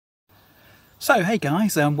So hey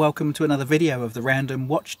guys, welcome to another video of the Random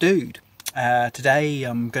Watch Dude. Today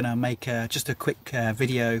I'm going to make just a quick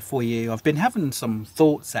video for you. I've been having some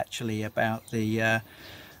thoughts actually about the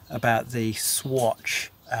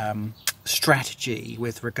Swatch strategy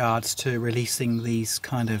with regards to releasing these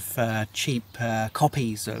kind of cheap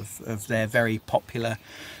copies of their very popular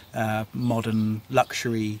modern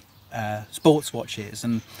luxury sports watches,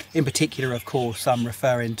 and in particular of course I'm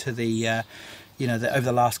referring to the over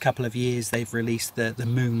the last couple of years they've released the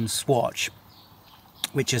MoonSwatch,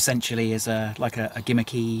 which essentially is like a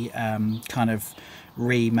gimmicky kind of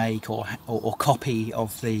remake or copy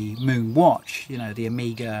of the Moon watch, the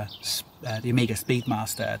Omega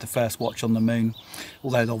Speedmaster, the first watch on the moon.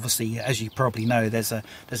 Although obviously, as you probably know, there's a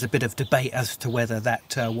bit of debate as to whether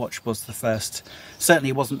that watch was the first. Certainly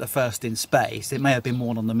it wasn't the first in space. It may have been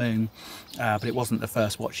worn on the moon, but it wasn't the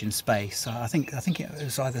first watch in space. I think it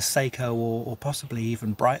was either Seiko or possibly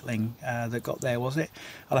even Breitling that got there, was it?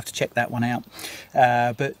 I'll have to check that one out.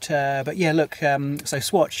 But yeah, look, so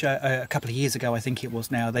Swatch a couple of years ago, I think it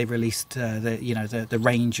was now, they released the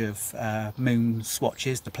range of Moon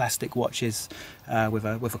swatches, the plastic watches with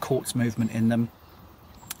a quartz movement in them.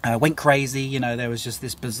 Went crazy, there was just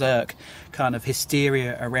this berserk kind of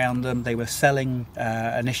hysteria around them. They were selling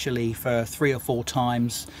initially for 3 or 4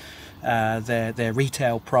 times their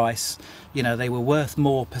retail price. They were worth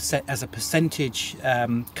more as a percentage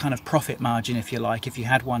kind of profit margin, if you like. If you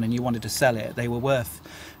had one and you wanted to sell it, they were worth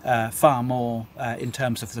far more in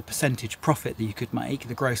terms of the percentage profit that you could make.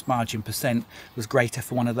 The gross margin percent was greater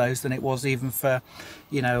for one of those than it was even for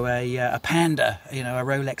a Panda, a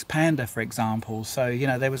Rolex Panda, for example. So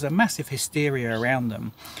there was a massive hysteria around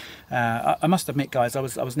them. I must admit, guys, I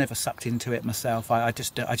was never sucked into it myself. I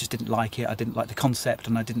just didn't like it. I didn't like the concept,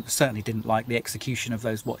 and I certainly didn't like the execution of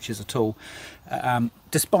those watches at all.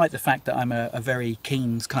 Despite the fact that I'm a very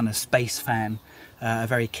keen kind of space fan, a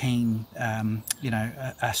very keen,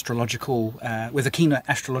 astrological, with a keen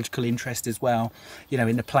astrological interest as well,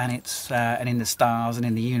 in the planets and in the stars and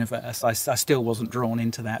in the universe. I still wasn't drawn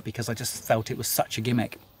into that because I just felt it was such a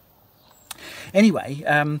gimmick. Anyway,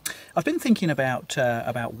 I've been thinking about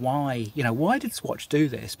why did Swatch do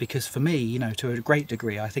this? Because for me, to a great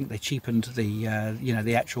degree, I think they cheapened the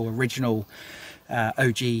the actual original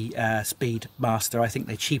OG Speedmaster. I think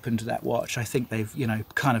they cheapened that watch. I think they've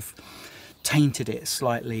kind of tainted it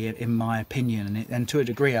slightly, in my opinion, and to a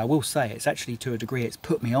degree, I will say, it's actually, to a degree, it's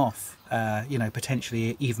put me off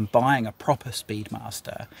potentially even buying a proper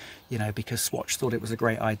Speedmaster, because Swatch thought it was a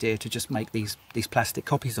great idea to just make these plastic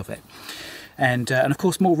copies of it. And of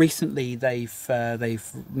course, more recently, they've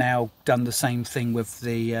now done the same thing with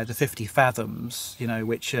the 50 Fathoms,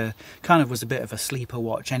 which kind of was a bit of a sleeper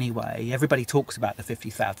watch anyway. Everybody talks about the 50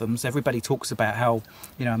 Fathoms. Everybody talks about how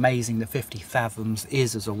amazing the 50 Fathoms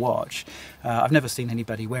is as a watch. I've never seen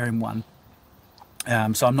anybody wearing one,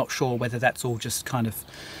 so I'm not sure whether that's all just kind of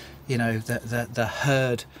the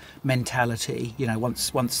herd mentality.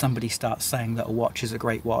 Once somebody starts saying that a watch is a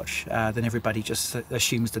great watch, then everybody just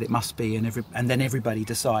assumes that it must be, and then everybody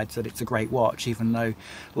decides that it's a great watch, even though,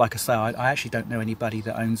 like I say, I actually don't know anybody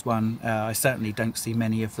that owns one. I certainly don't see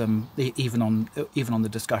many of them, even on the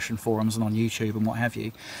discussion forums and on YouTube and what have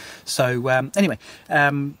you. So anyway,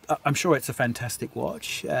 I'm sure it's a fantastic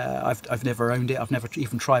watch. I've never owned it. I've never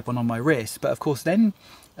even tried one on my wrist. But of course, then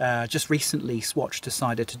just recently, Swatch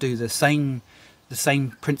decided to do the same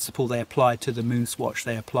principle they applied to the MoonSwatch.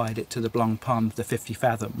 They applied it to the BLANCPAIN, the 50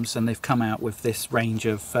 Fathoms, and they've come out with this range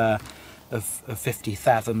of 50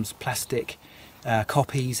 Fathoms plastic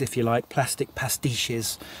copies, if you like, plastic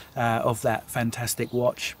pastiches of that fantastic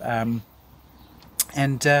watch. And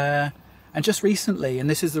just recently, and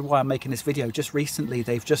this is why I'm making this video, just recently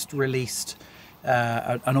they've just released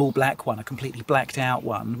an all black one, a completely blacked out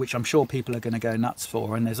one, which I'm sure people are going to go nuts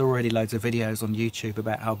for, and there's already loads of videos on YouTube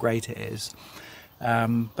about how great it is.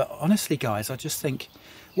 But honestly, guys, I just think,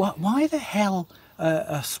 why the hell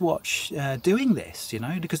are Swatch doing this?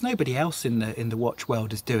 Because nobody else in the watch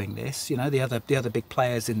world is doing this. The other big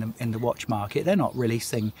players in the watch market, they're not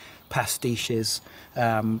releasing pastiches,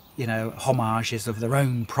 homages of their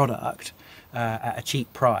own product at a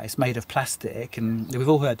cheap price, made of plastic. And we've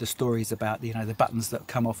all heard the stories about the buttons that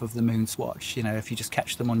come off of the MoonSwatch. If you just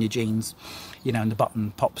catch them on your jeans, and the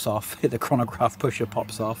button pops off, the chronograph pusher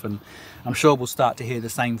pops off. And I'm sure we'll start to hear the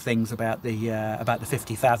same things about the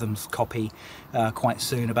 50 Fathoms copy quite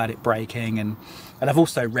soon, about it breaking. And I've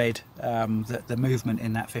also read that the movement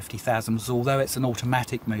in that 50 Fathoms, although it's an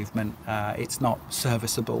automatic movement, it's not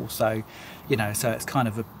serviceable. So so it's kind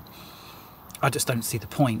of I just don't see the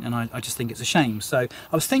point, and I just think it's a shame. So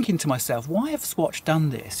I was thinking to myself, why have Swatch done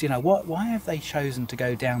this? You know, why have they chosen to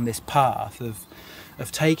go down this path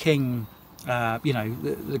of taking you know,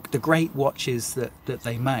 the great watches that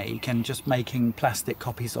they make and just making plastic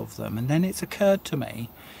copies of them? And then it's occurred to me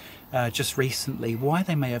just recently why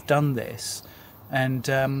they may have done this, and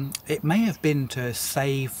it may have been to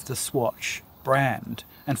save the Swatch brand.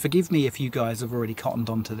 And forgive me if you guys have already cottoned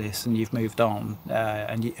onto this and you've moved on,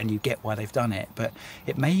 and you get why they've done it, but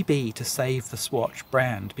it may be to save the Swatch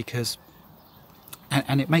brand, because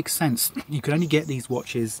and it makes sense. You can only get these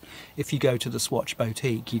watches if you go to the Swatch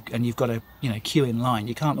boutique, and you've got to, you know, queue in line.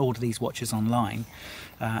 You can't order these watches online,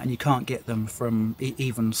 and you can't get them from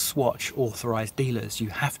even Swatch authorized dealers. You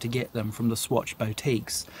have to get them from the Swatch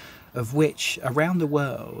boutiques, of which around the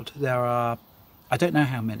world there are, I don't know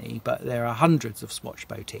how many, but there are hundreds of Swatch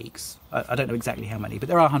boutiques. I don't know exactly how many, but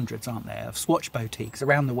there are hundreds, aren't there, of Swatch boutiques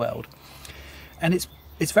around the world. And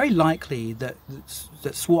it's very likely that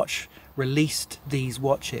Swatch released these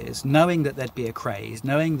watches knowing that there'd be a craze,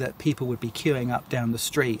 knowing that people would be queuing up down the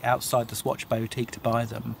street outside the Swatch boutique to buy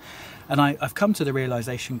them. And I've come to the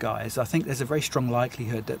realization, guys, I think there's a very strong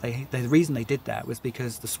likelihood that the reason they did that was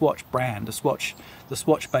because the Swatch brand, the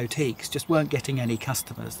Swatch boutiques just weren't getting any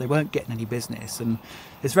customers. They weren't getting any business. And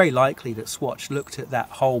it's very likely that Swatch looked at that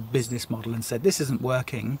whole business model and said, this isn't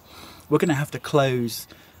working. We're going to have to close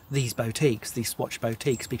these boutiques, these Swatch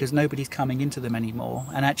boutiques, because nobody's coming into them anymore.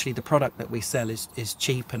 And actually the product that we sell is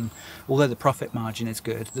cheap, and although the profit margin is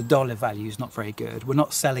good, the dollar value is not very good. We're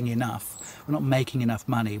not selling enough, we're not making enough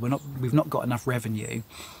money, we've not got enough revenue.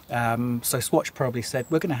 So Swatch probably said,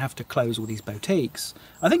 we're going to have to close all these boutiques.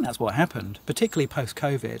 I think that's what happened, particularly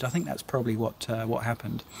post-COVID. I think that's probably what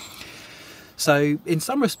happened. So in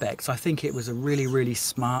some respects, I think it was a really, really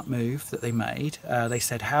smart move that they made. They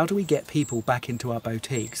said, how do we get people back into our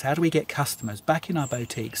boutiques? How do we get customers back in our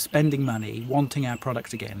boutiques, spending money, wanting our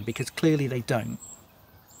product again? Because clearly they don't.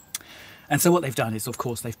 And so what they've done is, of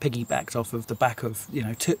course, they've piggybacked off of the back of, you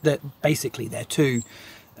know, basically their two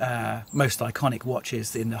most iconic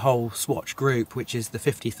watches in the whole Swatch group, which is the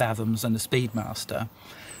 50 Fathoms and the Speedmaster.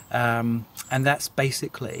 And that's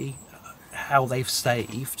basically how they've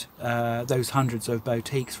saved those hundreds of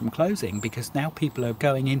boutiques from closing, because now people are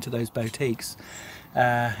going into those boutiques.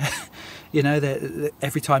 You know,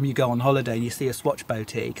 every time you go on holiday and you see a Swatch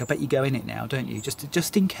boutique, I bet you go in it now, don't you?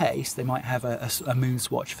 Just in case they might have a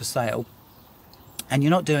MoonSwatch for sale. And you're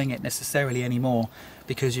not doing it necessarily anymore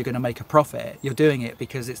because you're going to make a profit. You're doing it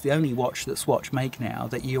because it's the only watch that Swatch make now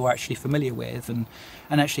that you're actually familiar with, and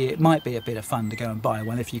actually it might be a bit of fun to go and buy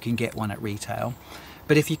one if you can get one at retail.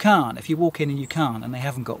 But if you can't, if you walk in and you can't, and they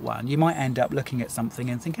haven't got one, you might end up looking at something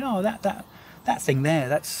and thinking, oh, that thing there,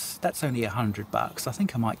 that's only $100. I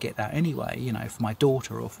think I might get that anyway, you know, for my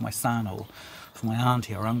daughter or for my son or for my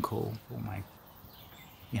auntie or uncle or my,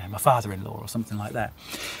 you know, my father-in-law or something like that.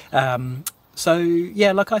 So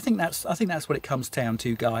yeah, like I think that's what it comes down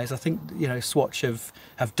to, guys. I think, you know, Swatch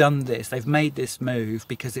have done this. They've made this move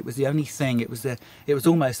because it was the only thing. It was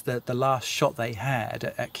almost the last shot they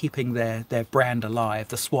had at keeping their brand alive,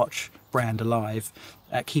 the Swatch brand alive,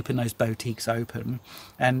 at keeping those boutiques open.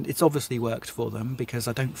 And it's obviously worked for them, because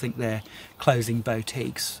I don't think they're closing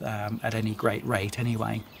boutiques at any great rate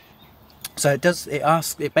anyway. So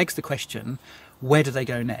it begs the question, where do they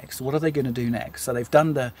go next? What are they going to do next? So they've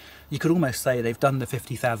done you could almost say they've done the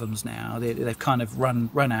 50 Fathoms now. They've kind of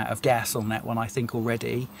run out of gas on that one, I think,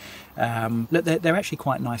 already. Look, they're actually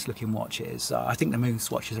quite nice looking watches. I think the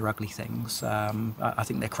MoonSwatches are ugly things. I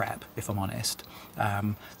think they're crap, if I'm honest.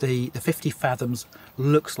 The 50 Fathoms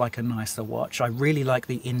looks like a nicer watch. I really like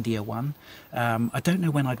the India one. I don't know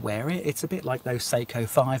when I'd wear it. It's a bit like those Seiko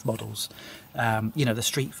 5 models, you know, the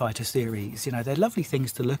Street Fighter series. You know, they're lovely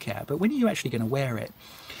things to look at, but when are you actually going to wear it?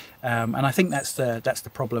 And I think that's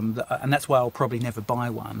the problem, and that's why I'll probably never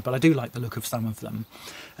buy one. But I do like the look of some of them.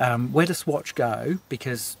 Where does Swatch go?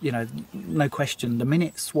 Because, you know, no question, the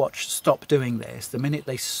minute Swatch stop doing this, the minute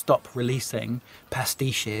they stop releasing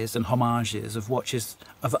pastiches and homages of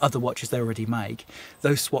other watches they already make,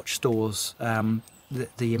 those Swatch stores,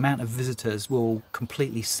 the amount of visitors will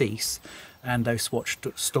completely cease, and those Swatch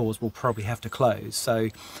stores will probably have to close. So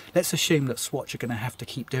let's assume that Swatch are going to have to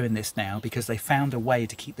keep doing this now because they found a way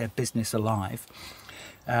to keep their business alive.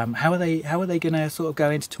 How are they going to sort of go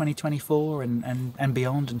into 2024 and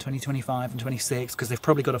beyond, and 2025 and 26? Because they've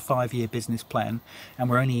probably got a 5-year business plan, and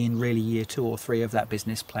we're only in really year 2 or 3 of that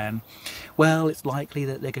business plan. Well, it's likely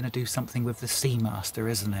that they're going to do something with the Seamaster,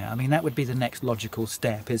 isn't it? I mean, that would be the next logical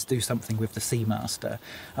step, is do something with the Seamaster.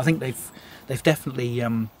 I think they've definitely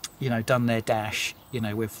you know, done their dash, you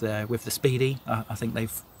know, with the Speedy. I think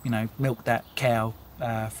they've you know, milk that cow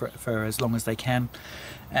for as long as they can,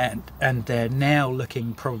 and they're now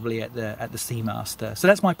looking probably at the Seamaster. So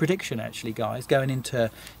that's my prediction, actually, guys, going into,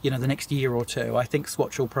 you know, the next year or two. I think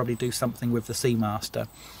Swatch will probably do something with the Seamaster.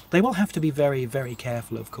 They will have to be very, very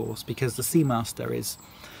careful, of course, because the Seamaster is,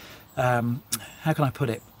 how can I put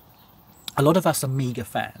it? A lot of us Amiga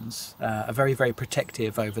fans are very, very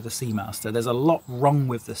protective over the Seamaster. There's a lot wrong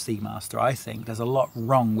with the Seamaster, I think. There's a lot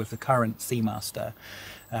wrong with the current Seamaster,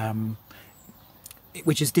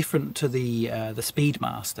 which is different to the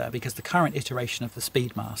Speedmaster, because the current iteration of the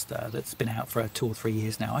Speedmaster that's been out for 2 or 3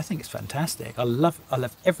 years now, I think it's fantastic. I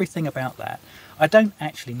love everything about that. I don't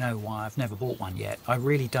actually know why I've never bought one yet. I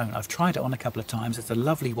really don't. I've tried it on a couple of times. It's a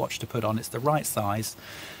lovely watch to put on. It's the right size.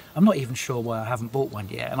 I'm not even sure why I haven't bought one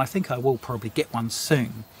yet, and I think I will probably get one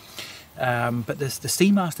soon. But the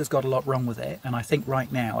Seamaster's got a lot wrong with it, and I think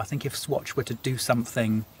right now, I think if Swatch were to do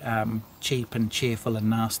something cheap and cheerful and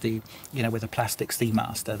nasty, you know, with a plastic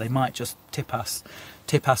Seamaster, they might just tip us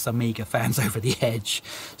Amiga fans over the edge.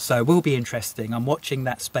 So it will be interesting. I'm watching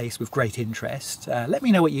that space with great interest. Let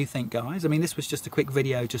me know what you think, guys. I mean, this was just a quick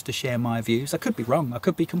video just to share my views. I could be wrong. I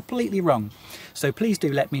could be completely wrong. So please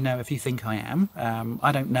do let me know if you think I am.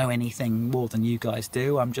 I don't know anything more than you guys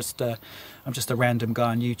do. I'm just a random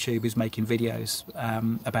guy on YouTube who's making videos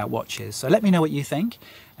about watches. So let me know what you think,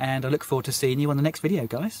 and I look forward to seeing you on the next video,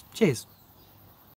 guys. Cheers.